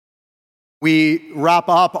We wrap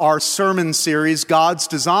up our sermon series, God's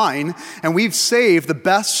Design, and we've saved the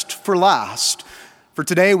best for last. For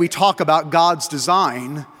today, we talk about God's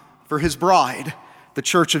design for His bride, the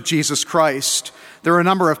Church of Jesus Christ. There are a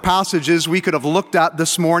number of passages we could have looked at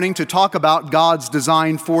this morning to talk about God's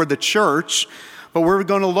design for the church, but we're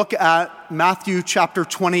going to look at Matthew chapter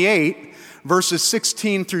 28, verses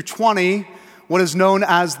 16 through 20, what is known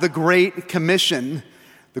as the Great Commission.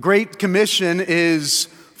 The Great Commission is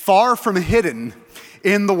far from hidden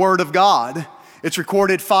in the Word of God. It's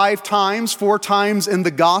recorded 5 times, 4 times in the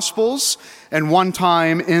Gospels, and 1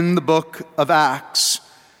 time in the book of Acts.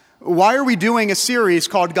 Why are we doing a series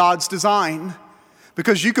called God's Design?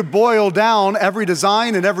 Because you could boil down every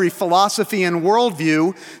design and every philosophy and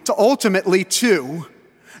worldview to ultimately 2.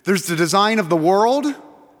 There's the design of the world,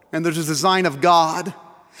 and there's the design of God.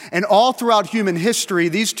 And all throughout human history,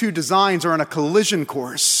 these 2 designs are on a collision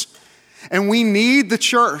course. And we need the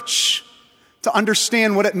church to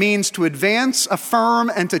understand what it means to advance,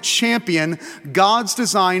 affirm, and to champion God's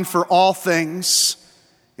design for all things,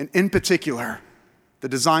 and in particular, the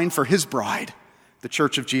design for His bride, the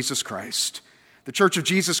Church of Jesus Christ. The Church of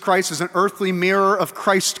Jesus Christ is an earthly mirror of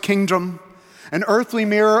Christ's kingdom, an earthly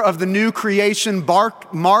mirror of the new creation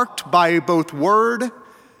marked by both word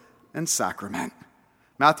and sacrament.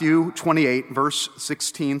 Matthew 28, verse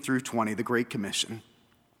 16 through 20, the Great Commission.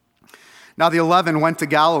 Now the 11 went to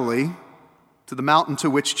Galilee, to the mountain to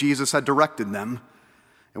which Jesus had directed them.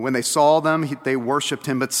 And when they saw them, they worshipped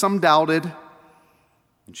Him, but some doubted.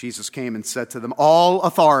 And Jesus came and said to them, "All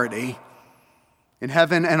authority in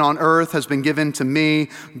heaven and on earth has been given to me.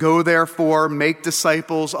 Go therefore, make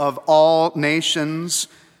disciples of all nations,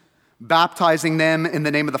 baptizing them in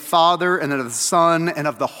the name of the Father and of the Son and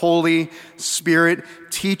of the Holy Spirit,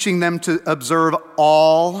 teaching them to observe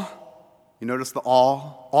all," you notice the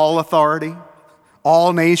all authority,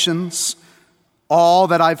 all nations, all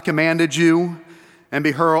that I've commanded you, and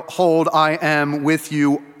behold, I am with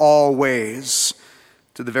you always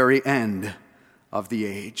to the very end of the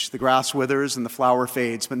age. The grass withers and the flower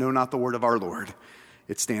fades, but know not the word of our Lord.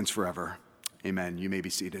 It stands forever. Amen. You may be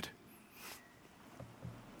seated.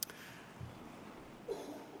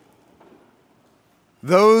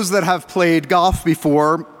 Those that have played golf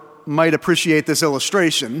before might appreciate this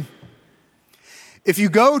illustration. If you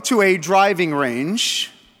go to a driving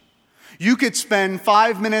range, you could spend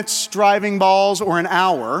 5 minutes driving balls or an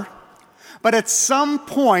hour, but at some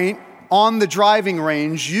point on the driving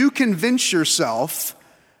range, you convince yourself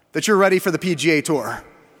that you're ready for the PGA Tour.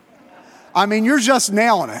 I mean, you're just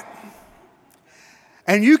nailing it.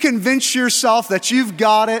 And you convince yourself that you've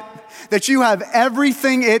got it, that you have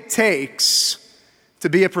everything it takes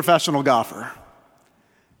to be a professional golfer.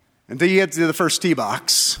 Until you get to the first tee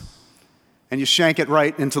box and you shank it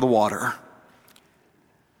right into the water.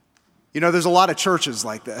 You know, there's a lot of churches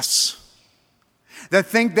like this that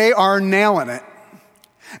think they are nailing it.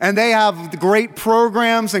 And they have great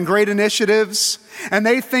programs and great initiatives. And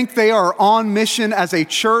they think they are on mission as a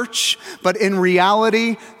church. But in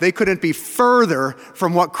reality, they couldn't be further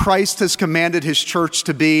from what Christ has commanded His church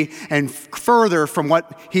to be and further from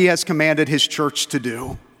what He has commanded His church to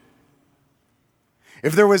do.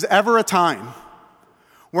 If there was ever a time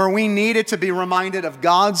where we needed to be reminded of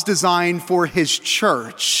God's design for His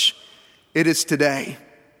church, it is today.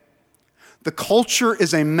 The culture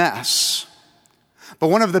is a mess. But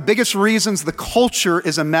one of the biggest reasons the culture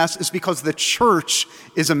is a mess is because the church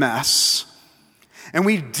is a mess. And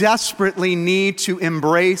we desperately need to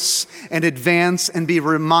embrace and advance and be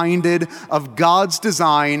reminded of God's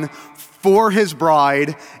design for His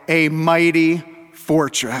bride, a mighty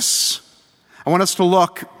fortress. I want us to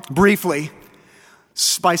look briefly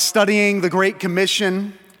by studying the Great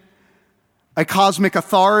Commission, a cosmic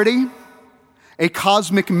authority, a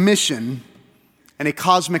cosmic mission, and a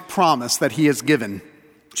cosmic promise that He has given,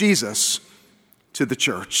 Jesus, to the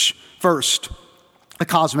church. First, a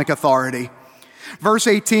cosmic authority. Verse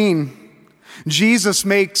 18, Jesus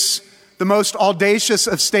makes the most audacious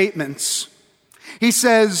of statements. He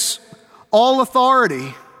says, "All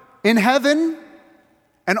authority in heaven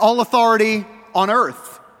and all authority on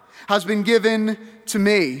earth has been given to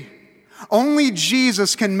me." Only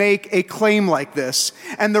Jesus can make a claim like this.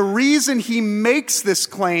 And the reason He makes this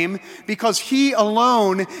claim, because He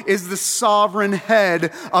alone is the sovereign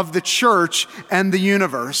head of the church and the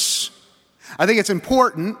universe. I think it's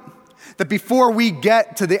important that before we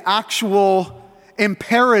get to the actual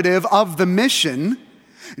imperative of the mission,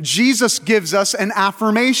 Jesus gives us an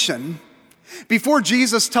affirmation. Before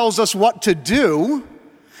Jesus tells us what to do,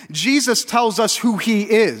 Jesus tells us who He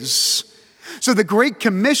is. So the Great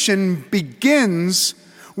Commission begins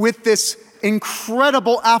with this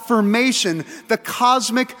incredible affirmation, the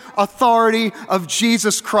cosmic authority of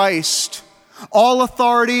Jesus Christ. All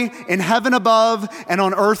authority in heaven above and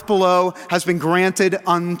on earth below has been granted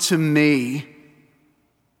unto me.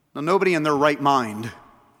 Now, nobody in their right mind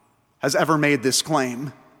has ever made this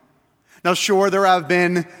claim. Now, sure, there have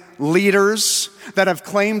been leaders that have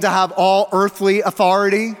claimed to have all earthly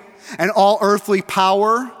authority and all earthly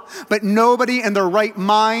power, but nobody in their right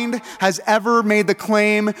mind has ever made the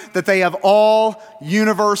claim that they have all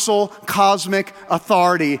universal cosmic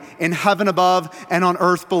authority in heaven above and on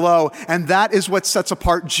earth below. And that is what sets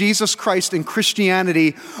apart Jesus Christ and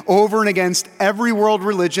Christianity over and against every world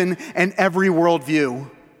religion and every worldview.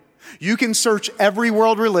 You can search every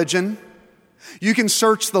world religion. You can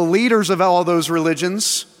search the leaders of all those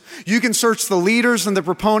religions. You can search the leaders and the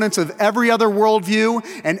proponents of every other worldview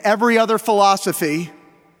and every other philosophy,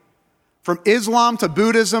 from Islam to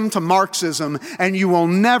Buddhism to Marxism, and you will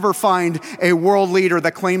never find a world leader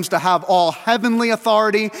that claims to have all heavenly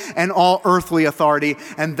authority and all earthly authority.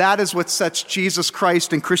 And that is what sets Jesus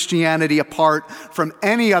Christ and Christianity apart from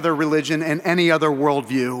any other religion and any other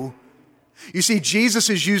worldview. You see, Jesus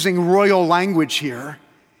is using royal language here.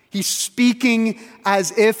 He's speaking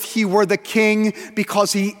as if he were the king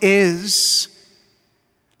because he is.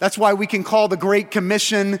 That's why we can call the Great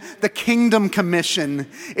Commission the Kingdom Commission.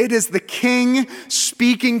 It is the king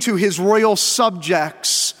speaking to his royal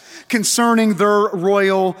subjects concerning their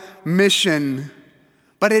royal mission.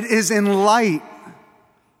 But it is in light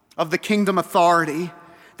of the kingdom authority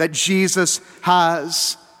that Jesus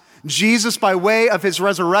has. Jesus, by way of his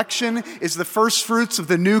resurrection, is the first fruits of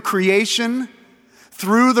the new creation.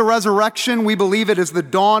 Through the resurrection, we believe it is the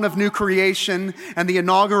dawn of new creation and the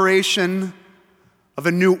inauguration of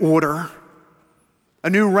a new order, a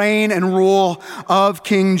new reign and rule of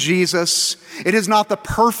King Jesus. It is not the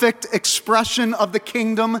perfect expression of the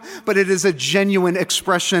kingdom, but it is a genuine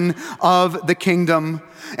expression of the kingdom.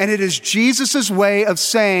 And it is Jesus' way of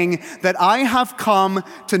saying that I have come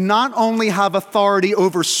to not only have authority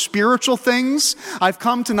over spiritual things, I've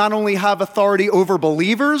come to not only have authority over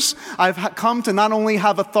believers, I've come to not only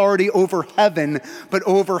have authority over heaven, but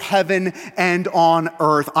over heaven and on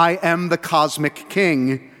earth. I am the cosmic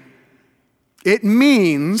king. It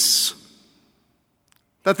means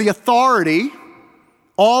that the authority,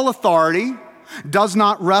 all authority, does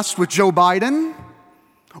not rest with Joe Biden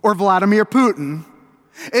or Vladimir Putin.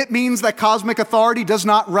 It means that cosmic authority does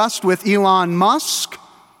not rest with Elon Musk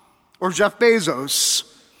or Jeff Bezos.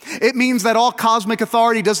 It means that all cosmic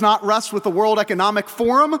authority does not rest with the World Economic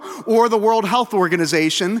Forum or the World Health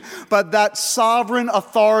Organization, but that sovereign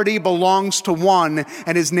authority belongs to one,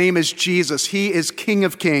 and his name is Jesus. He is King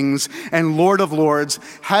of Kings and Lord of Lords,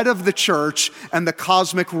 head of the church, and the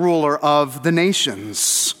cosmic ruler of the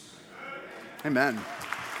nations. Amen.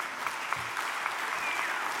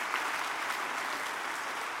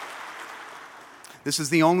 This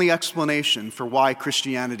is the only explanation for why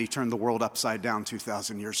Christianity turned the world upside down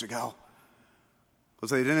 2,000 years ago.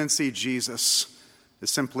 Because they didn't see Jesus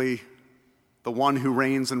as simply the one who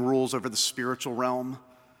reigns and rules over the spiritual realm,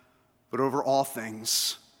 but over all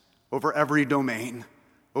things, over every domain,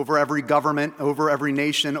 over every government, over every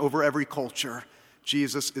nation, over every culture.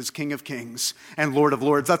 Jesus is King of Kings and Lord of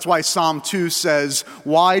Lords. That's why Psalm 2 says,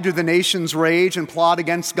 "Why do the nations rage and plot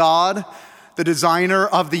against God, the designer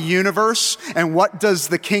of the universe?" And what does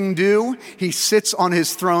the king do? He sits on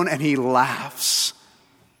his throne and he laughs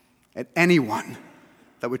at anyone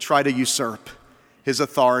that would try to usurp his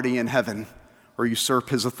authority in heaven or usurp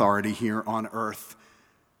his authority here on earth.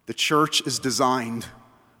 The church is designed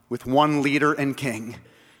with one leader and king,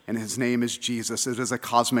 and his name is Jesus. It is a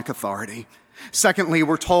cosmic authority. Secondly,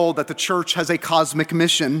 we're told that the church has a cosmic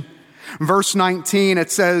mission. Verse 19,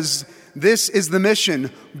 it says, "This is the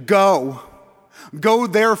mission, go. Go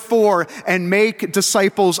therefore and make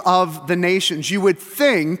disciples of the nations." You would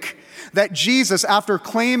think that Jesus, after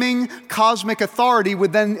claiming cosmic authority,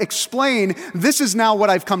 would then explain, this is now what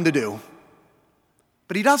I've come to do.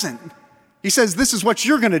 But he doesn't. He says, this is what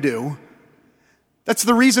you're going to do. That's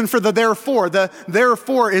the reason for the therefore. The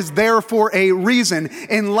therefore is there for a reason.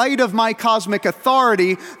 In light of my cosmic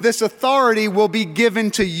authority, this authority will be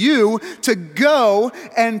given to you to go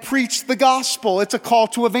and preach the gospel. It's a call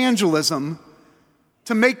to evangelism,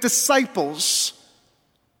 to make disciples,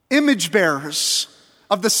 image bearers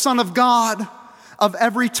of the Son of God, of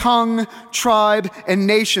every tongue, tribe, and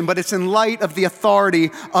nation. But it's in light of the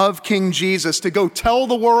authority of King Jesus to go tell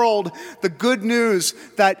the world the good news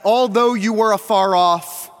that although you were afar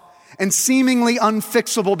off and seemingly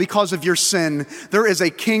unfixable because of your sin, there is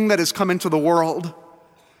a king that has come into the world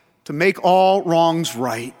to make all wrongs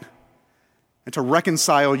right. and to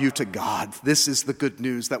reconcile you to God. This is the good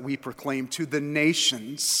news that we proclaim to the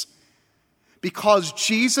nations. Because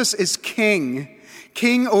Jesus is King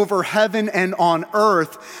over heaven and on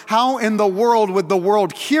earth, how in the world would the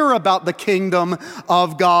world hear about the kingdom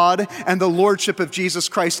of God and the lordship of Jesus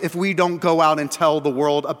Christ if we don't go out and tell the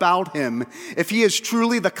world about him? If he is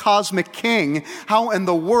truly the cosmic King, how in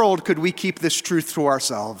the world could we keep this truth to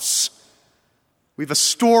ourselves? We have a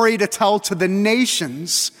story to tell to the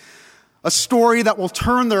nations, a story that will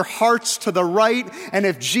turn their hearts to the right. And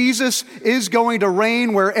if Jesus is going to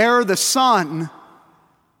reign where'er the sun,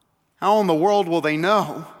 how in the world will they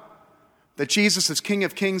know that Jesus is King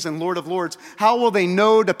of Kings and Lord of Lords? How will they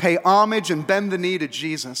know to pay homage and bend the knee to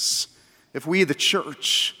Jesus if we, the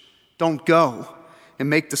church, don't go and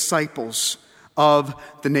make disciples of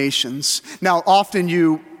the nations? Now, often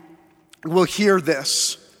you will hear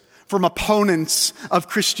this from opponents of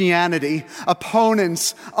Christianity,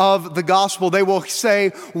 opponents of the gospel. They will say,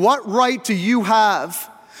 what right do you have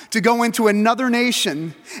to go into another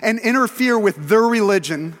nation and interfere with their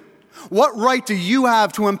religion? What right do you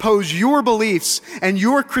have to impose your beliefs and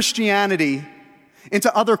your Christianity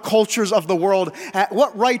into other cultures of the world?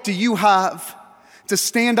 What right do you have to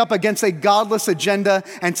stand up against a godless agenda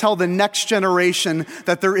and tell the next generation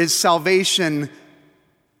that there is salvation,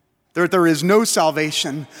 that there is no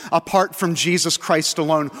salvation apart from Jesus Christ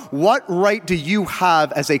alone? What right do you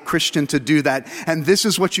have as a Christian to do that? And this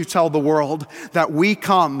is what you tell the world, that we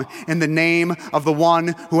come in the name of the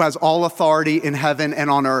one who has all authority in heaven and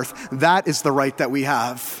on earth. That is the right that we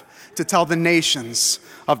have, to tell the nations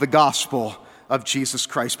of the gospel of Jesus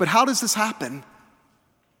Christ. But how does this happen?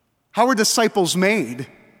 How are disciples made?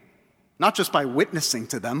 Not just by witnessing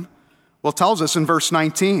to them. Well, it tells us in verse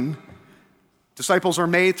 19, disciples are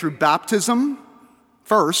made through baptism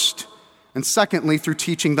first, and secondly, through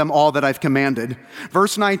teaching them all that I've commanded.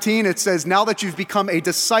 Verse 19, it says, now that you've become a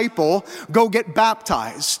disciple, go get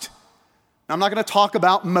baptized. Now, I'm not going to talk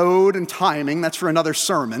about mode and timing. That's for another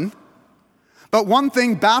sermon. But one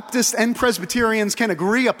thing Baptists and Presbyterians can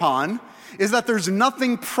agree upon is that there's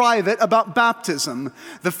nothing private about baptism.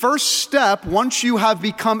 The first step, once you have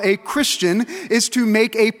become a Christian, is to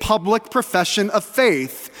make a public profession of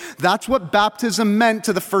faith. That's what baptism meant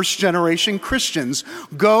to the first generation Christians.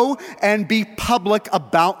 Go and be public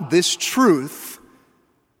about this truth.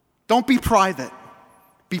 Don't be private.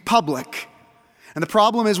 Be public. And the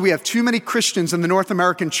problem is we have too many Christians in the North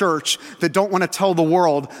American church that don't want to tell the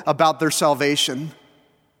world about their salvation.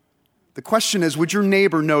 The question is, would your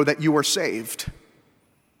neighbor know that you are saved?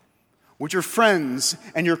 Would your friends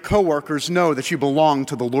and your coworkers know that you belong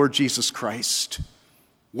to the Lord Jesus Christ?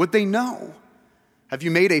 Would they know? Have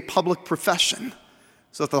you made a public profession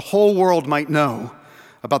so that the whole world might know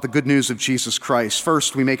about the good news of Jesus Christ?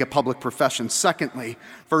 First, we make a public profession. Secondly,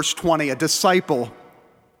 verse 20, a disciple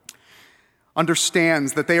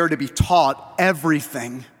understands that they are to be taught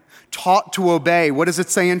everything, taught to obey. What does it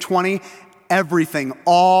say in 20? Everything,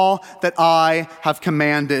 all that I have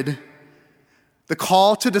commanded. The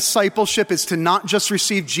call to discipleship is to not just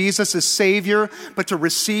receive Jesus as Savior, but to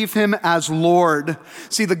receive him as Lord.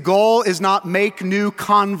 See, the goal is not make new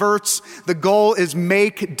converts. The goal is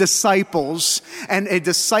make disciples. And a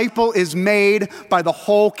disciple is made by the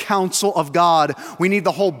whole counsel of God. We need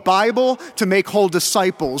the whole Bible to make whole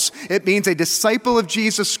disciples. It means a disciple of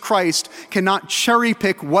Jesus Christ cannot cherry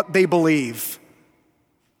pick what they believe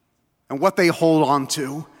and what they hold on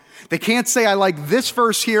to. They can't say, I like this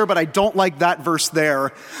verse here, but I don't like that verse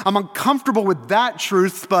there. I'm uncomfortable with that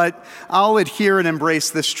truth, but I'll adhere and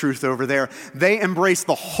embrace this truth over there. They embrace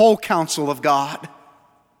the whole counsel of God.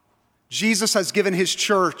 Jesus has given his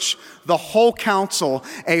church the whole counsel,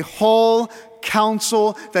 a whole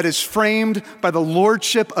counsel that is framed by the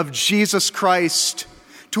lordship of Jesus Christ,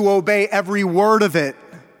 to obey every word of it.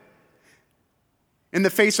 In the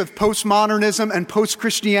face of postmodernism and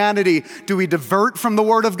post-Christianity, do we divert from the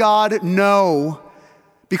Word of God? No.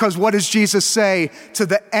 Because what does Jesus say? To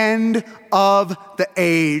the end of the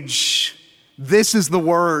age. This is the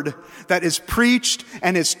Word that is preached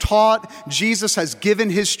and is taught. Jesus has given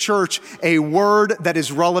his church a Word that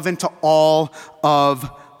is relevant to all of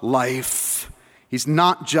life. He's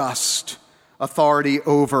not just authority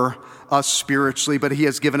over us spiritually, but he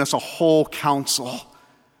has given us a whole counsel,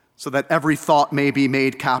 so that every thought may be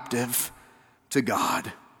made captive to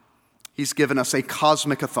God. He's given us a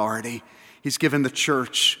cosmic authority. He's given the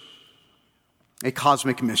church a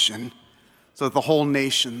cosmic mission, so that the whole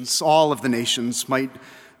nations, all of the nations, might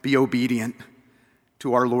be obedient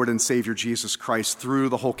to our Lord and Savior Jesus Christ through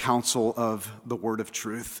the whole counsel of the word of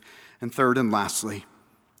truth. And third and lastly,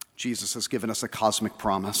 Jesus has given us a cosmic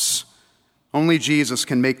promise. Only Jesus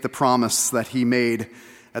can make the promise that he made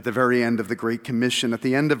at the very end of the Great Commission. At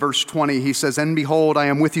the end of verse 20, he says, "And behold, I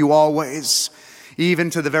am with you always, even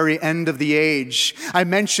to the very end of the age." I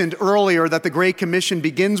mentioned earlier that the Great Commission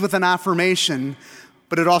begins with an affirmation,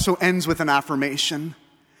 but it also ends with an affirmation.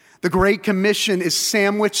 The Great Commission is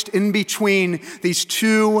sandwiched in between these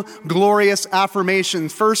two glorious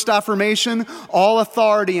affirmations. First affirmation, all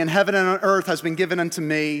authority in heaven and on earth has been given unto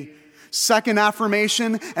me. Second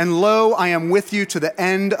affirmation, and lo, I am with you to the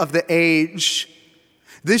end of the age.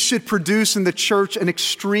 This should produce in the church an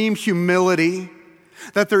extreme humility,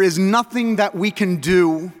 that there is nothing that we can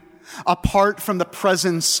do apart from the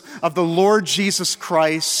presence of the Lord Jesus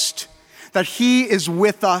Christ, that he is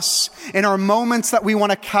with us in our moments that we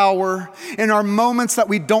want to cower, in our moments that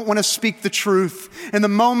we don't want to speak the truth, in the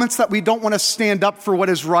moments that we don't want to stand up for what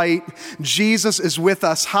is right. Jesus is with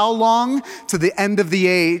us. How long? To the end of the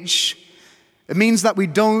age. It means that we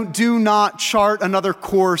do not chart another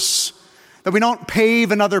course, that we don't pave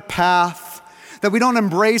another path, that we don't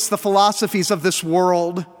embrace the philosophies of this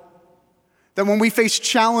world, that when we face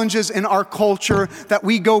challenges in our culture, that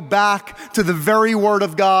we go back to the very Word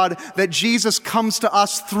of God, that Jesus comes to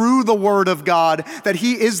us through the Word of God, that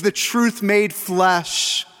he is the truth made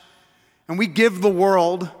flesh. And we give the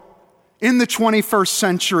world in the 21st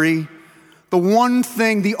century the one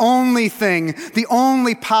thing, the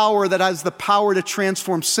only power that has the power to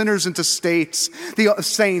transform sinners into saints,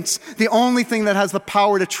 the only thing that has the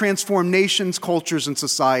power to transform nations, cultures, and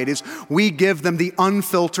societies. We give them the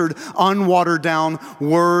unfiltered, unwatered down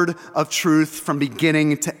word of truth from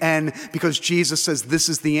beginning to end, because Jesus says this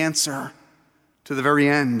is the answer to the very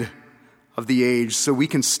end of the age. So we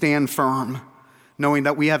can stand firm, knowing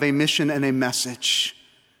that we have a mission and a message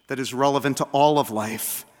that is relevant to all of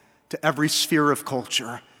life, to every sphere of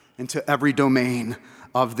culture, and to every domain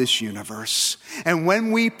of this universe. And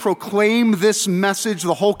when we proclaim this message,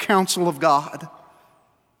 the whole counsel of God,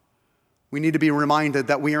 we need to be reminded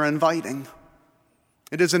that we are inviting.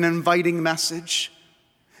 It is an inviting message.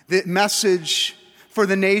 The message for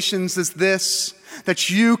the nations is this, that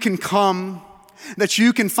you can come, that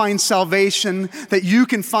you can find salvation, that you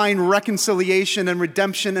can find reconciliation and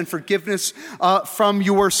redemption and forgiveness from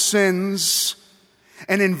your sins,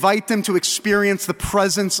 and invite them to experience the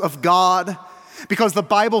presence of God. Because the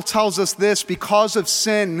Bible tells us this, because of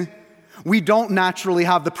sin, we don't naturally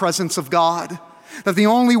have the presence of God. That the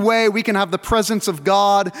only way we can have the presence of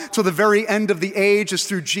God till the very end of the age is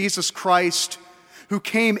through Jesus Christ, who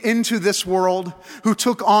came into this world, who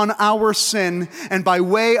took on our sin, and by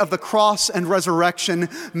way of the cross and resurrection,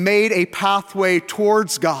 made a pathway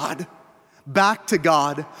towards God, back to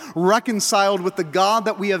God, reconciled with the God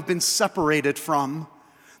that we have been separated from.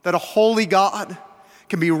 That a holy God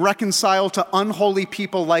can be reconciled to unholy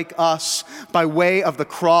people like us by way of the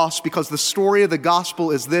cross, because the story of the gospel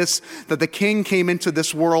is this, that the King came into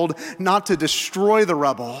this world not to destroy the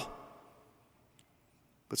rebel,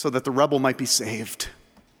 but so that the rebel might be saved.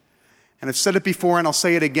 And I've said it before and I'll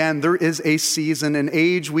say it again, there is a season, an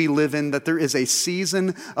age we live in, that there is a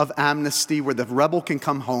season of amnesty where the rebel can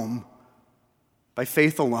come home by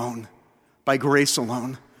faith alone, by grace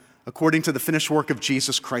alone, according to the finished work of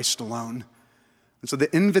Jesus Christ alone. And so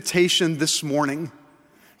the invitation this morning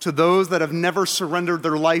to those that have never surrendered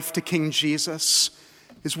their life to King Jesus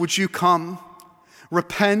is, would you come,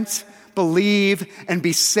 repent, believe, and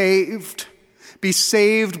be saved. Be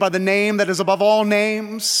saved by the name that is above all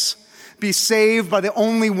names. Be saved by the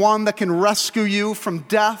only one that can rescue you from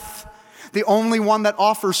death, the only one that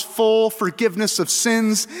offers full forgiveness of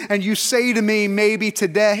sins. And you say to me maybe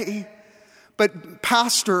today, but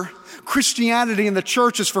Pastor, Christianity in the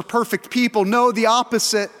church is for perfect people. No, the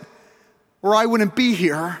opposite, or I wouldn't be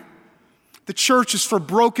here. The church is for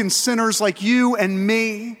broken sinners like you and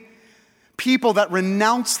me. People that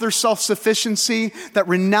renounce their self-sufficiency, that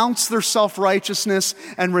renounce their self-righteousness,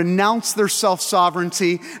 and renounce their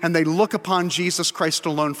self-sovereignty, and they look upon Jesus Christ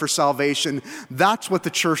alone for salvation. That's what the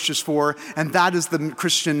church is for, and that is the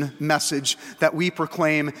Christian message that we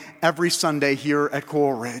proclaim every Sunday here at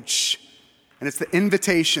Coral Ridge. And it's the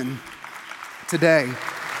invitation today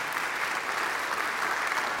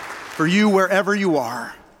for you, wherever you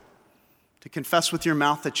are, to confess with your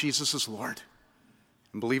mouth that Jesus is Lord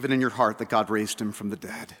and believe it in your heart that God raised him from the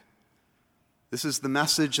dead. This is the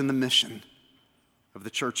message and the mission of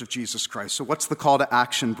the Church of Jesus Christ. So what's the call to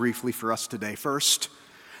action briefly for us today? First,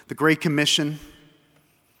 the Great Commission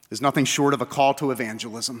is nothing short of a call to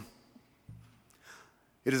evangelism.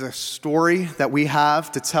 It is a story that we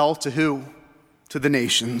have to tell to who? To the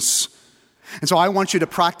nations. And so I want you to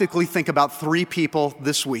practically think about 3 people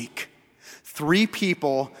this week. 3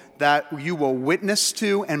 people that you will witness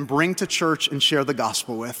to and bring to church and share the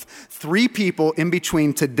gospel with. 3 people in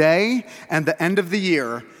between today and the end of the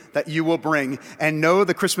year that you will bring. And no,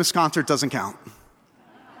 the Christmas concert doesn't count.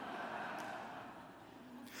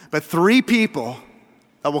 But 3 people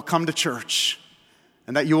that will come to church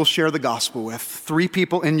and that you will share the gospel with. 3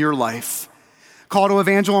 people in your life. Call to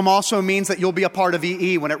Evangelism also means that you'll be a part of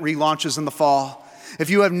EE when it relaunches in the fall. If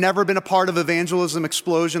you have never been a part of Evangelism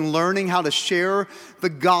Explosion, learning how to share the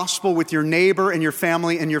gospel with your neighbor and your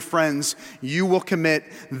family and your friends, you will commit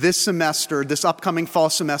this semester, this upcoming fall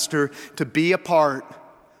semester, to be a part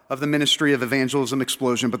of the ministry of Evangelism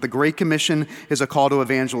Explosion. But the Great Commission is a call to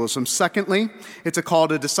evangelism. Secondly, it's a call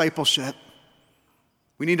to discipleship.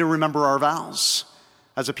 We need to remember our vows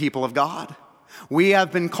as a people of God. We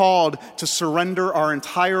have been called to surrender our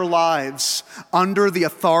entire lives under the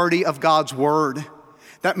authority of God's word.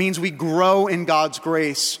 That means we grow in God's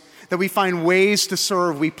grace, that we find ways to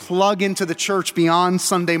serve. We plug into the church beyond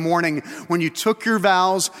Sunday morning. When you took your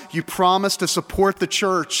vows, you promised to support the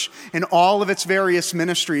church in all of its various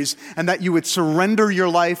ministries, and that you would surrender your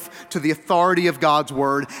life to the authority of God's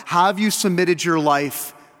word. Have you submitted your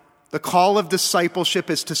life? The call of discipleship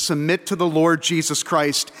is to submit to the Lord Jesus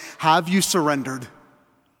Christ. Have you surrendered?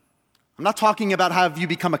 I'm not talking about have you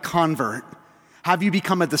become a convert. Have you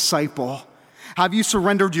become a disciple? Have you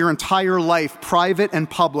surrendered your entire life, private and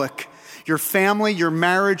public? Your family, your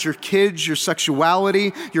marriage, your kids, your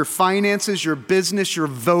sexuality, your finances, your business, your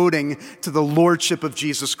voting to the lordship of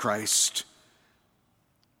Jesus Christ.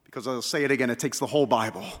 Because I'll say it again, it takes the whole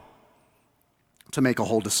Bible to make a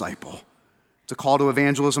whole disciple. It's a call to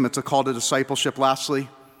evangelism. It's a call to discipleship. Lastly,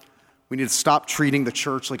 we need to stop treating the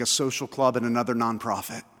church like a social club and another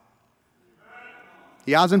nonprofit.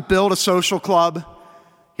 He hasn't built a social club.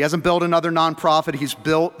 He hasn't built another nonprofit. He's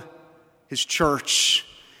built his church.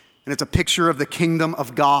 And it's a picture of the kingdom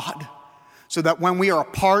of God. So that when we are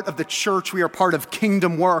a part of the church, we are part of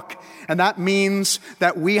kingdom work. And that means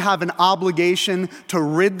that we have an obligation to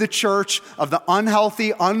rid the church of the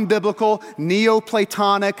unhealthy, unbiblical,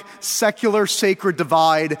 Neoplatonic, secular, sacred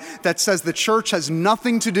divide that says the church has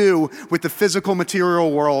nothing to do with the physical,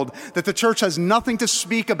 material world, that the church has nothing to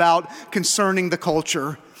speak about concerning the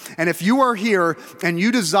culture. And if you are here and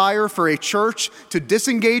you desire for a church to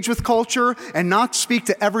disengage with culture and not speak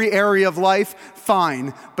to every area of life,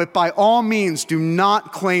 fine. But by all means, do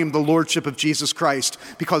not claim the lordship of Jesus Christ,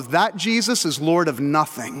 because that Jesus is Lord of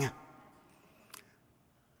nothing.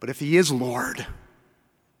 But if he is Lord,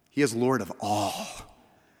 he is Lord of all.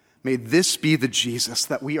 May this be the Jesus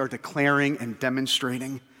that we are declaring and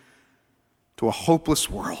demonstrating to a hopeless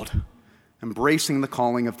world, embracing the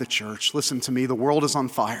calling of the church. Listen to me, the world is on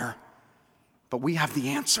fire, but we have the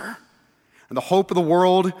answer. And the hope of the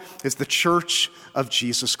world is the church of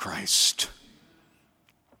Jesus Christ.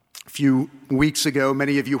 A few weeks ago,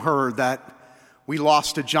 many of you heard that we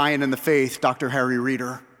lost a giant in the faith, Dr. Harry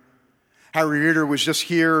Reeder. Harry Reeder was just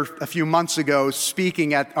here a few months ago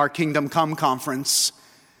speaking at our Kingdom Come conference.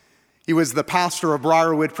 He was the pastor of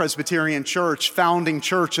Briarwood Presbyterian Church, founding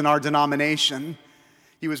church in our denomination.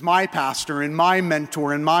 He was my pastor and my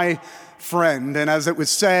mentor and my friend. And as it was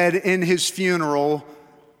said in his funeral,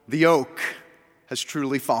 the oak has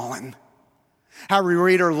truly fallen. Harry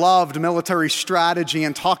Reeder loved military strategy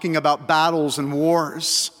and talking about battles and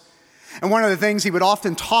wars. And one of the things he would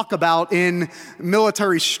often talk about in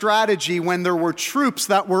military strategy when there were troops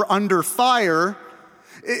that were under fire,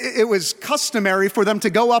 it was customary for them to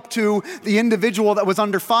go up to the individual that was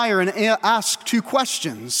under fire and ask 2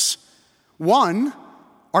 questions. 1,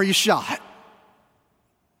 are you shot?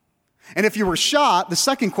 And if you were shot, the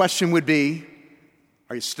second question would be,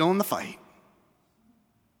 are you still in the fight?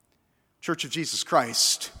 Church of Jesus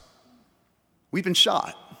Christ, we've been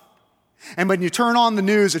shot. And when you turn on the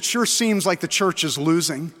news, it sure seems like the church is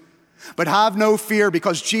losing. But have no fear,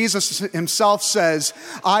 because Jesus himself says,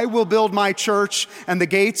 I will build my church and the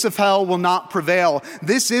gates of hell will not prevail.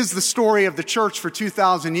 This is the story of the church for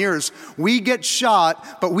 2,000 years. We get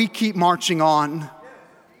shot, but we keep marching on.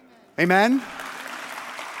 Amen?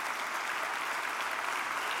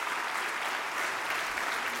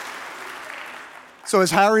 So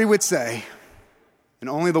as Harry would say, in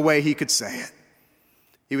only the way he could say it,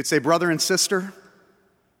 he would say, brother and sister,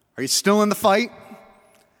 are you still in the fight?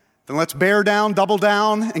 Then let's bear down, double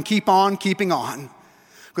down, and keep on keeping on.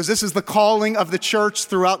 Because this is the calling of the church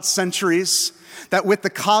throughout centuries, that with the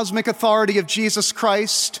cosmic authority of Jesus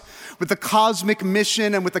Christ, with the cosmic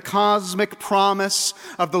mission and with the cosmic promise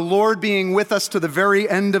of the Lord being with us to the very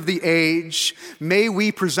end of the age, may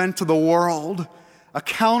we present to the world a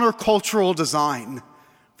countercultural design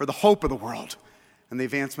for the hope of the world and the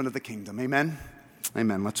advancement of the kingdom. Amen?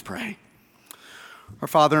 Amen. Let's pray. Our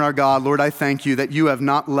Father and our God, Lord, I thank you that you have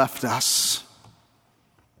not left us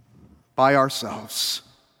by ourselves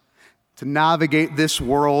to navigate this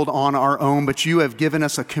world on our own, but you have given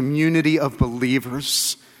us a community of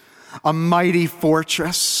believers, a mighty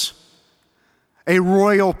fortress, a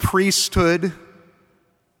royal priesthood,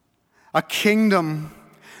 a kingdom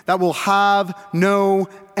that will have no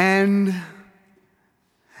end.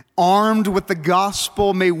 Armed with the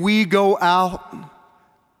gospel, may we go out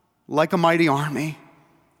like a mighty army,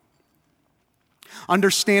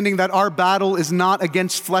 understanding that our battle is not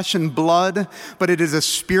against flesh and blood, but it is a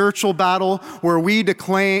spiritual battle where we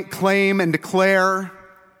claim and declare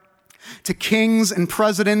to kings and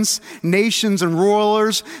presidents, nations and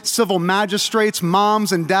rulers, civil magistrates,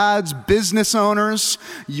 moms and dads, business owners,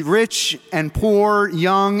 rich and poor,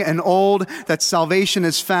 young and old, that salvation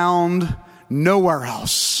is found nowhere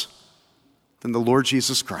else than the Lord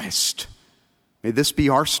Jesus Christ. May this be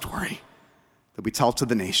our story that we tell to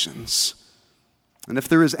the nations. And if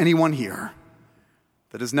there is anyone here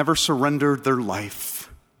that has never surrendered their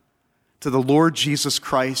life to the Lord Jesus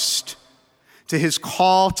Christ, to his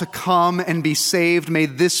call to come and be saved, may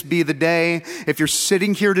this be the day. If you're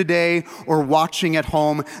sitting here today or watching at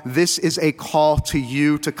home, this is a call to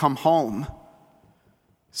you to come home.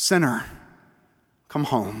 Sinner, come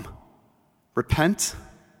home. Repent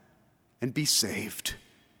and be saved.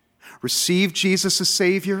 Receive Jesus as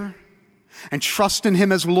Savior and trust in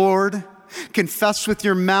him as Lord. Confess with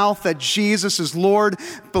your mouth that Jesus is Lord.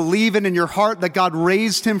 Believe it in your heart that God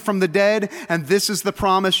raised him from the dead. And this is the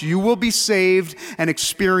promise: you will be saved and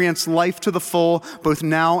experience life to the full, both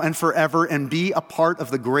now and forever, and be a part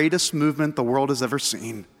of the greatest movement the world has ever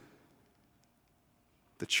seen.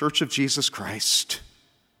 The Church of Jesus Christ,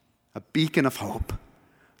 a beacon of hope,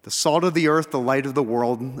 the salt of the earth, the light of the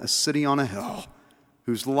world, a city on a hill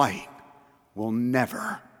whose light will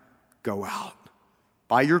never go out.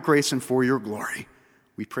 By your grace and for your glory,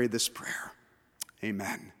 we pray this prayer.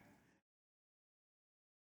 Amen.